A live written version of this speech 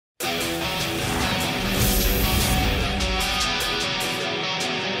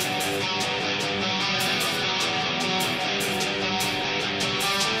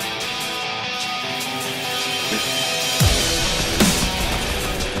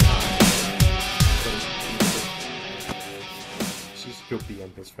You'll be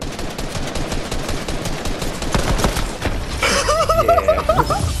on his friend. Yeah.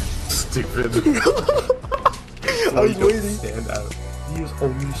 Stupid. I was waiting. Stand out. He was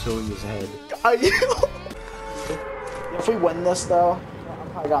only showing his head. If we win this though, I'm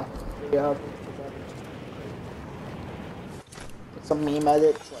probably gonna put some meme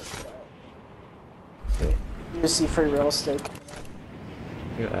edits like that. Okay. You just see free real estate.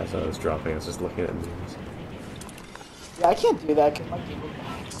 Yeah, as I was dropping, I was just looking at memes. Yeah, I can't do that because my game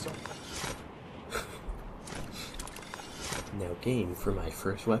is so much. Now game for my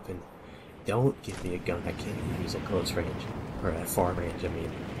first weapon. Don't give me a gun I can't even use at close range. Or at far range, I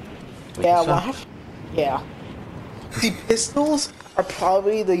mean. Like Yeah, well, yeah. See, pistols are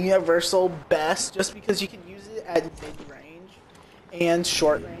probably the universal best just because you can use it at mid-range and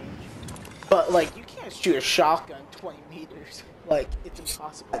short range. But, like, you can't shoot a shotgun 20 meters. Like, it's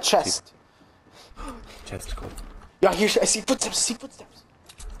impossible. Chest. Chesticle. Yeah, I see footsteps, I see footsteps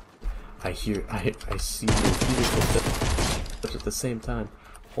at the same time.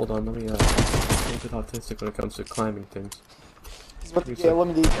 Hold on, let me, I'm a bit autistic when it comes to climbing things. Yeah, let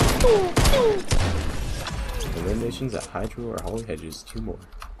me do. Eliminations at Hydro or Holly Hedges, 2 more.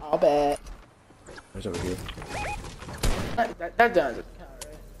 I'll bet. There's over here. That doesn't count,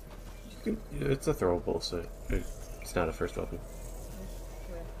 right? It's a throwable, so it's not a first weapon.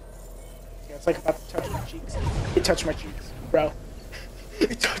 Yeah, it's like about to touch my cheeks. It touched my cheeks, bro.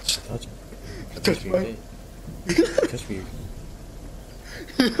 It touched. Touch my. Touch me.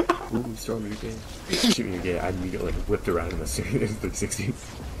 Ooh, he's throwing me again. Shoot me again. I immediately like, whipped around in the 360.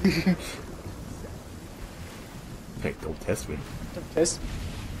 Hey, don't test me. Don't test me.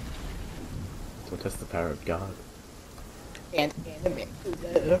 Don't test the power of God. And anime.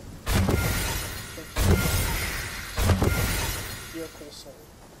 You're a cool soul.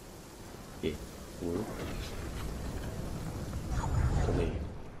 Yeah. Woo.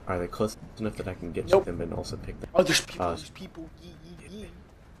 Are they close enough that I can get to them and also pick them? Oh, there's people. There's people. Yee.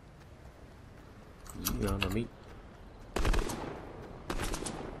 You know, me.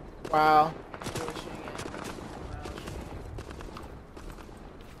 Wow.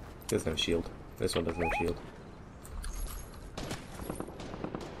 There's no shield. This one doesn't have shield.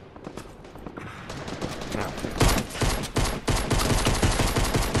 Ow.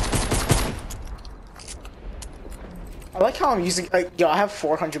 I like how I'm using. Yo, I have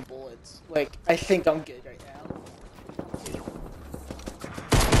 400 bullets. Like, I think I'm good right now.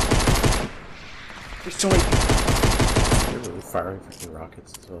 There's so many. They're really firing freaking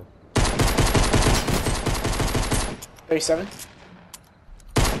rockets as well. 37.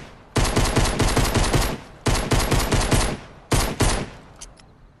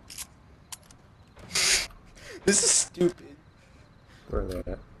 This is stupid. Where are they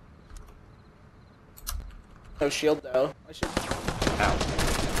at? No shield though. I should. Ow.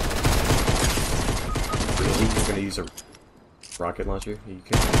 Really? You're gonna use a rocket launcher? You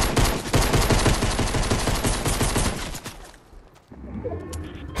can.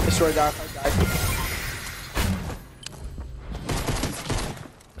 I swear to God, if I die.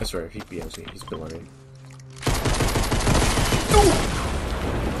 I swear, if he BMs me, he's been learning.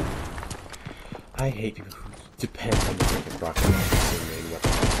 I hate people who depend on the freaking rocket launcher as their main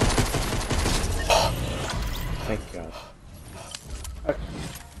weapon. Thank God. Okay.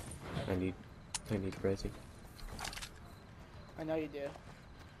 I need Resi. I know you do.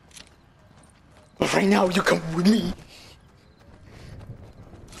 But right now, you come with me.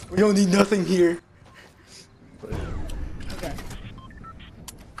 We don't need nothing here. But, Okay.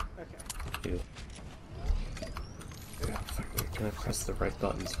 yeah. Yeah, fuck, can I press the right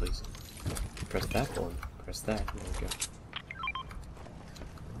buttons, please? Press that one. Press that. There we go.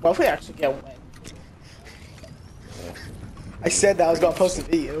 What if we actually get a win? Yeah. I said that I was gonna post a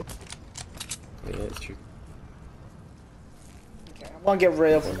video. Yeah, that's true. Okay, I'm gonna get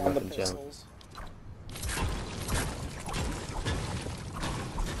rid of one of the Jump. pistols.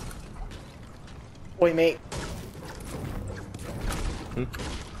 Wait, mate. Hmm?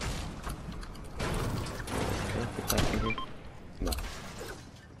 Can I put that in here? No.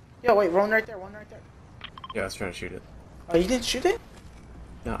 Yo, wait, one right there. Yeah, I was trying to shoot it. Oh, you didn't shoot it?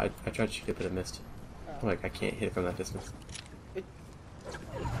 No, I tried to shoot it, but it missed. Oh. Like, I can't hit it from that distance. Okay.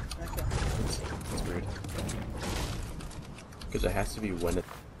 It's weird. Because it has to be when it...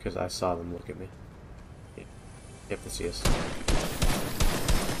 Because I saw them look at me. Yeah. You have to see us.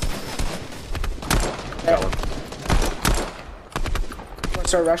 Got one. You wanna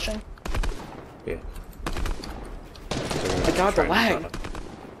start rushing? Yeah. I got the lag.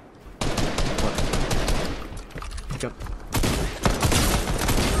 Pick up.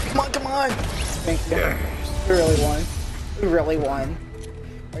 Come on! Thank you. Yes. You really won. We really won.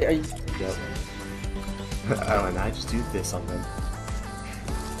 Are you? Yep. Oh, and I just do this on them.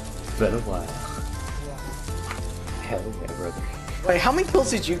 It's been a while. Hell yeah, brother. Wait, how many kills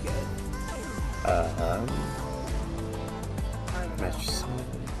did you get? Match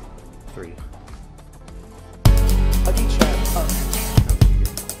 3. I'll keep check. Oh,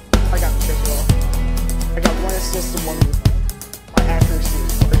 I got 1 assist and 1 move.